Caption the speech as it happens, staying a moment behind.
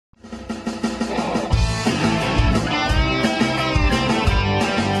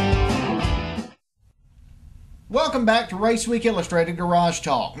welcome back to Raceweek Illustrated Garage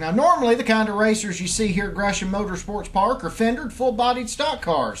Talk. Now, normally the kind of racers you see here at Gresham Motorsports Park are fendered, full-bodied stock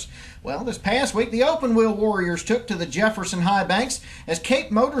cars. Well, this past week, the open-wheel warriors took to the Jefferson high banks as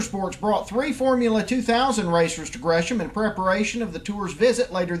Cape Motorsports brought 3 Formula 2000 racers to Gresham in preparation of the Tour's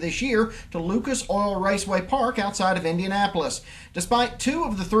visit later this year to Lucas Oil Raceway Park outside of Indianapolis. Despite 2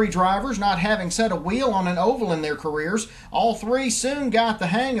 of the 3 drivers not having set a wheel on an oval in their careers, all 3 soon got the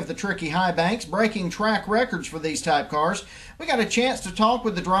hang of the tricky high banks, breaking track records for these type cars. We got a chance to talk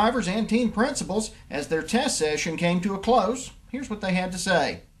with the drivers and team principals as their test session came to a close. Here's what they had to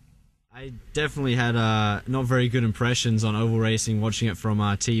say. I definitely had not very good impressions on oval racing watching it from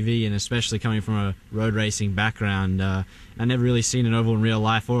TV, and especially coming from a road racing background. I never really seen an oval in real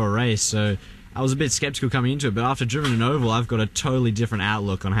life or a race, so I was a bit skeptical coming into it. But after driven an oval, I've got a totally different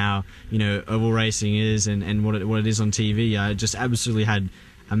outlook on how oval racing is and what it is on TV. I just absolutely had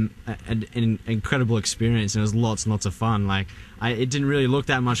an incredible experience, and it was lots and lots of fun. It didn't really look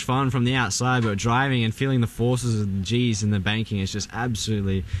that much fun from the outside, but driving and feeling the forces of the G's in the banking is just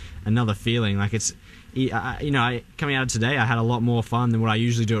absolutely another feeling. Coming out of today, I had a lot more fun than what I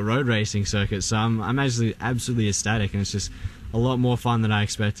usually do at road racing circuits. So I'm absolutely ecstatic, and it's just a lot more fun than I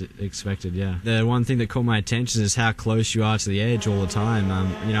expected. Yeah. The one thing that caught my attention is how close you are to the edge all the time.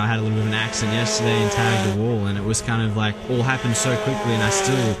 I had a little bit of an accident yesterday and tagged the wall, and it was kind of like all happened so quickly, and I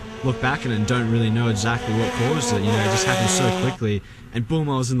still look back at it and don't really know exactly what caused it. It just happened so quickly, and boom,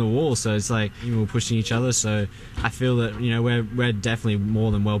 I was in the wall. So it's like we were pushing each other. So I feel that we're definitely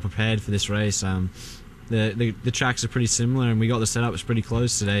more than well prepared for this race. The tracks are pretty similar, and we got the setups pretty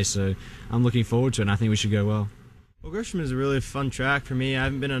close today. So I'm looking forward to it, and I think we should go well. Well, Gresham is a really fun track for me. I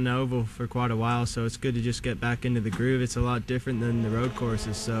haven't been on an oval for quite a while, so it's good to just get back into the groove. It's a lot different than the road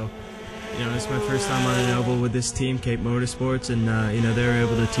courses, so it's my first time on an oval with this team, Cape Motorsports, and they were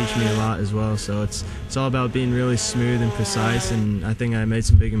able to teach me a lot as well. So it's all about being really smooth and precise, and I think I made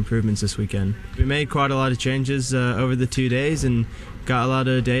some big improvements this weekend. We made quite a lot of changes over the 2 days and got a lot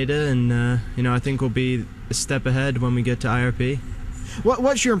of data, and I think we'll be a step ahead when we get to IRP.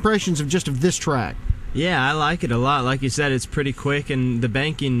 What's your impressions of this track? Yeah, I like it a lot. Like you said, it's pretty quick, and the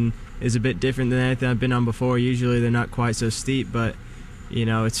banking is a bit different than anything I've been on before. Usually they're not quite so steep, but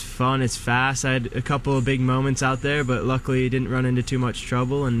it's fun, it's fast. I had a couple of big moments out there, but luckily didn't run into too much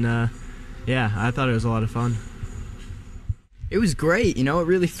trouble, and yeah, I thought it was a lot of fun. It was great, it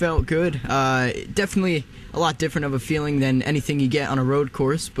really felt good. Definitely a lot different of a feeling than anything you get on a road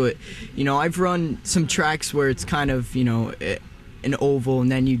course, but I've run some tracks where it's kind of an oval,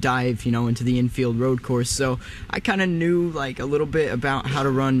 and then you dive into the infield road course, so I kind of knew a little bit about how to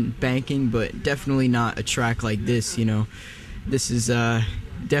run banking, but definitely not a track like this. This is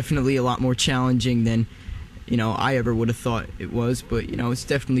definitely a lot more challenging than I ever would have thought it was, but it's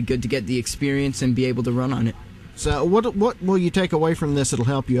definitely good to get the experience and be able to run on it. So what will you take away from this that'll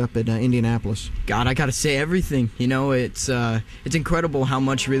help you up at Indianapolis? God, I gotta say everything. It's incredible how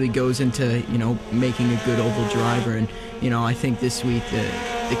much really goes into making a good oval driver, and I think this week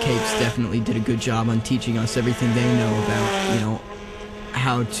the Capes definitely did a good job on teaching us everything they know about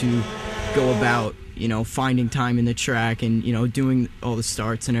how to go about finding time in the track and doing all the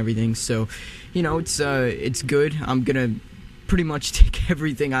starts and everything. So it's good. I'm gonna pretty much take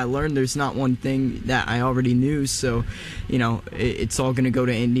everything I learned. There's not one thing that I already knew, so it's all going to go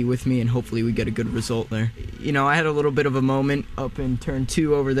to Indy with me, and hopefully we get a good result there. I had a little bit of a moment up in turn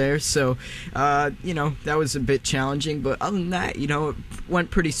 2 over there, so that was a bit challenging, but other than that, it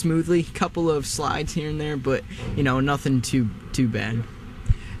went pretty smoothly. Couple of slides here and there, but nothing too bad.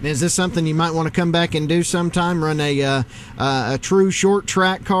 Is this something you might want to come back and do sometime, run a true short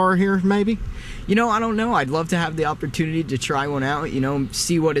track car here maybe? I don't know. I'd love to have the opportunity to try one out,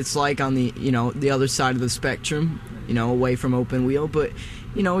 see what it's like on the, the other side of the spectrum, away from open wheel. But,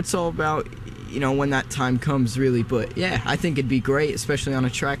 it's all about, when that time comes, really. But, yeah, I think it'd be great, especially on a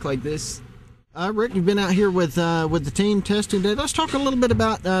track like this. Rick, you've been out here with the team testing today. Let's talk a little bit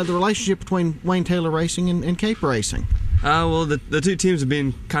about the relationship between Wayne Taylor Racing and Cape Racing. Well, the two teams have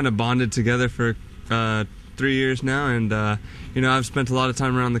been kind of bonded together for 3 years now, and I've spent a lot of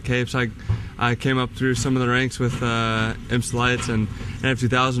time around the Capes. I came up through some of the ranks with Imps Lights and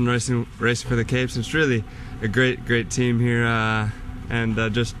F2000 racing for the Capes. It's really a great team here, and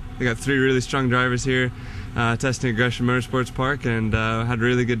they got 3 really strong drivers here testing at Gresham Motorsports Park, and had a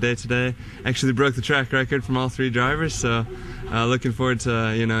really good day today. Actually broke the track record from all 3 drivers, so looking forward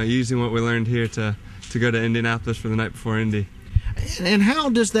to using what we learned here to go to Indianapolis for the night before Indy. And how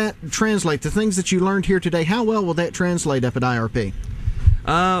does that translate? The things that you learned here today, how well will that translate up at IRP?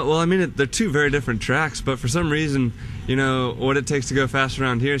 Well, I mean, they're two very different tracks, but for some reason, you know, what it takes to go fast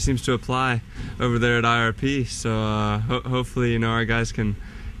around here seems to apply over there at IRP. So hopefully, you know, our guys can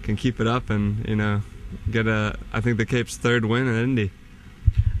keep it up and, you know, get I think the Cape's third win at Indy.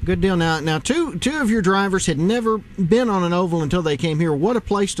 Good deal. Now, two of your drivers had never been on an oval until they came here. What a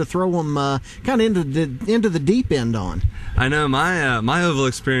place to throw them kind of into the deep end on. I know my oval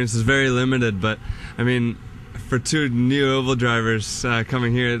experience is very limited, but I mean, for two new oval drivers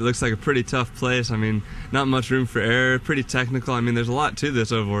coming here, it looks like a pretty tough place. I mean, not much room for error, pretty technical. I mean, there's a lot to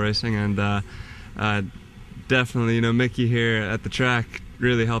this oval racing, and definitely, you know, Mickey here at the track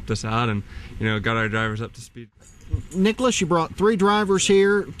really helped us out and, you know, got our drivers up to speed. Nicholas, you brought 3 drivers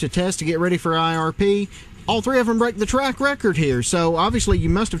here to test to get ready for IRP. All 3 of them break the track record here, so obviously you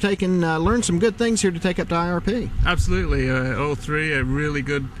must have learned some good things here to take up to IRP. Absolutely. All 3 are really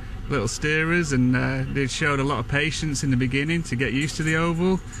good little steerers, and they showed a lot of patience in the beginning to get used to the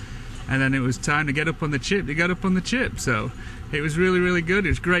oval, and then it was time to get up on the chip. They got up on the chip, so it was really, really good. It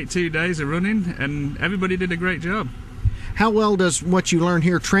was great 2 days of running, and everybody did a great job. How well does what you learn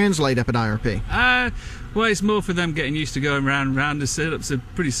here translate up at IRP? Well, it's more for them getting used to going round and round. The setups are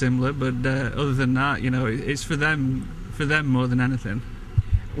pretty similar, but other than that, you know, it's for them more than anything.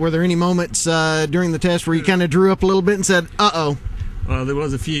 Were there any moments during the test where you kind of drew up a little bit and said, uh-oh? Well, there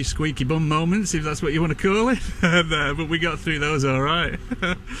was a few squeaky bum moments, if that's what you want to call it, but we got through those all right.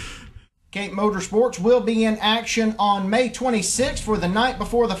 Cape Motorsports will be in action on May 26th for the night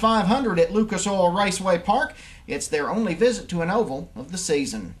before the 500 at Lucas Oil Raceway Park. It's their only visit to an oval of the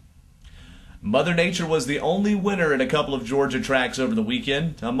season. Mother Nature was the only winner in a couple of Georgia tracks over the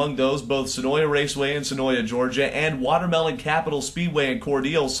weekend. Among those, both Sonoya Raceway in Sonoya, Georgia, and Watermelon Capital Speedway in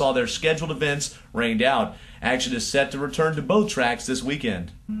Cordele saw their scheduled events rained out. Action is set to return to both tracks this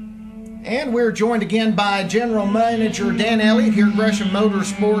weekend. And we're joined again by General Manager Dan Elliott here at Gresham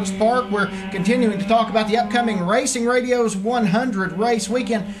Motorsports Park. We're continuing to talk about the upcoming Racing Radio's 100 race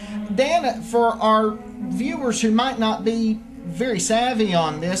weekend. Dan, for our viewers who might not be very savvy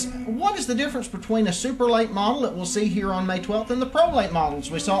on this, what is the difference between a super late model that we'll see here on May 12th and the pro late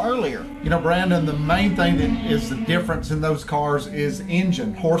models we saw earlier? You know, Brandon, the main thing that is the difference in those cars is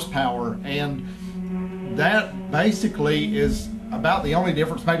engine horsepower, and that basically is about the only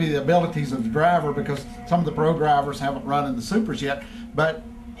difference, maybe the abilities of the driver, because some of the pro drivers haven't run in the supers yet, but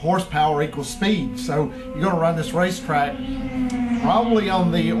horsepower equals speed. So you're going to run this racetrack probably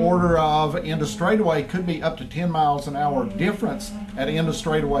on the order of end of straightaway, could be up to 10 miles an hour difference at end of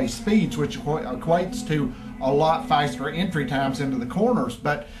straightaway speeds, which equates to a lot faster entry times into the corners.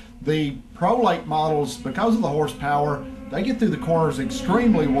 But the pro late models, because of the horsepower, they get through the corners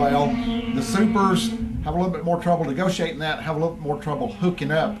extremely well. The supers have a little bit more trouble negotiating that, have a little bit more trouble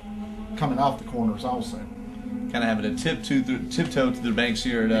hooking up coming off the corners also. Kind of having a tiptoe to their banks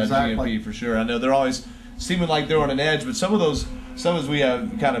here at Exactly. GMP for sure. I know they're always seeming like they're on an edge, but some as we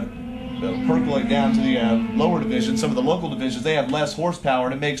have kind of percolate down to the lower division, some of the local divisions, they have less horsepower,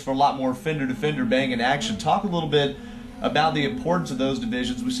 and it makes for a lot more fender-to-fender banging action. Talk a little bit about the importance of those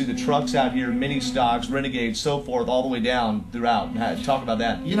divisions. We see the trucks out here, mini stocks, renegades, so forth, all the way down throughout. Talk about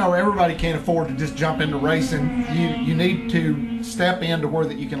that. You know, everybody can't afford to just jump into racing. You need to step into where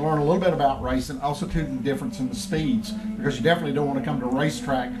that you can learn a little bit about racing, also to the difference in the speeds, because you definitely don't want to come to a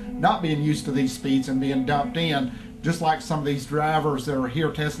racetrack not being used to these speeds and being dumped in, just like some of these drivers that are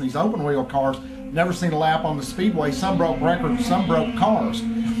here testing these open wheel cars. Never seen a lap on the speedway. Some broke records, some broke cars.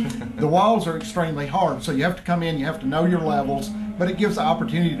 The walls are extremely hard, so you have to come in, you have to know your levels, but it gives the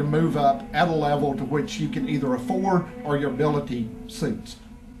opportunity to move up at a level to which you can either afford or your ability suits.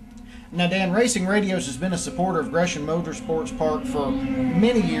 Now, Dan, Racing Radios has been a supporter of Gresham Motorsports Park for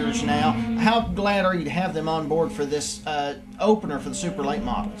many years now. How glad are you to have them on board for this opener for the super late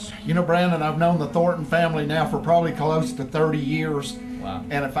models? You know, Brandon, I've known the Thornton family now for probably close to 30 years. Wow.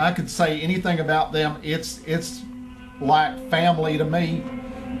 And if I could say anything about them, it's like family to me.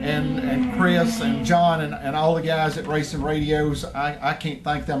 And Chris and John and all the guys at Racing Radios, I can't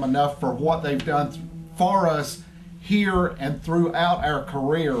thank them enough for what they've done for us here and throughout our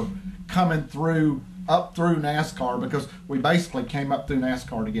career, coming up through NASCAR, because we basically came up through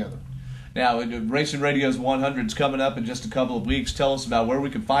NASCAR together. Now, Racing Radio's 100's coming up in just a couple of weeks. Tell us about where we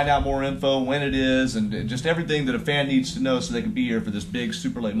can find out more info, when it is, and just everything that a fan needs to know so they can be here for this big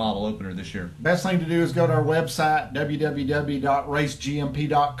super late model opener this year. Best thing to do is go to our website,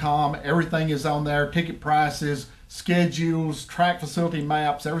 www.racegmp.com. Everything is on there, ticket prices, schedules, track facility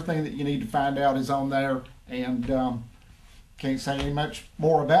maps, everything that you need to find out is on there, and can't say any much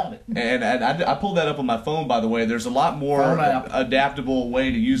more about it. And I pulled that up on my phone, by the way. There's a lot more adaptable way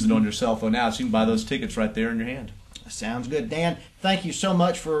to use it on your cell phone now, so you can buy those tickets right there in your hand. Sounds good. Dan, thank you so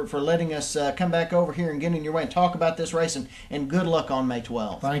much for letting us come back over here and get in your way and talk about this race, and good luck on May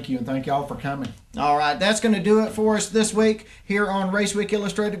 12th. Thank you, and thank y'all for coming. All right, that's going to do it for us this week here on Raceweek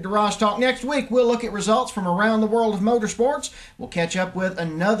Illustrated Garage Talk. Next week, we'll look at results from around the world of motorsports. We'll catch up with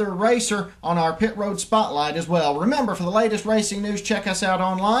another racer on our Pit Road Spotlight as well. Remember, for the latest racing news, check us out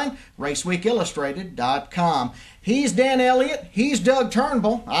online, raceweekillustrated.com. He's Dan Elliott. He's Doug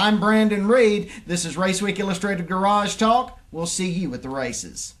Turnbull. I'm Brandon Reed. This is Raceweek Illustrated Garage Talk. We'll see you at the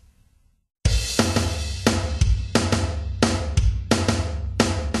races.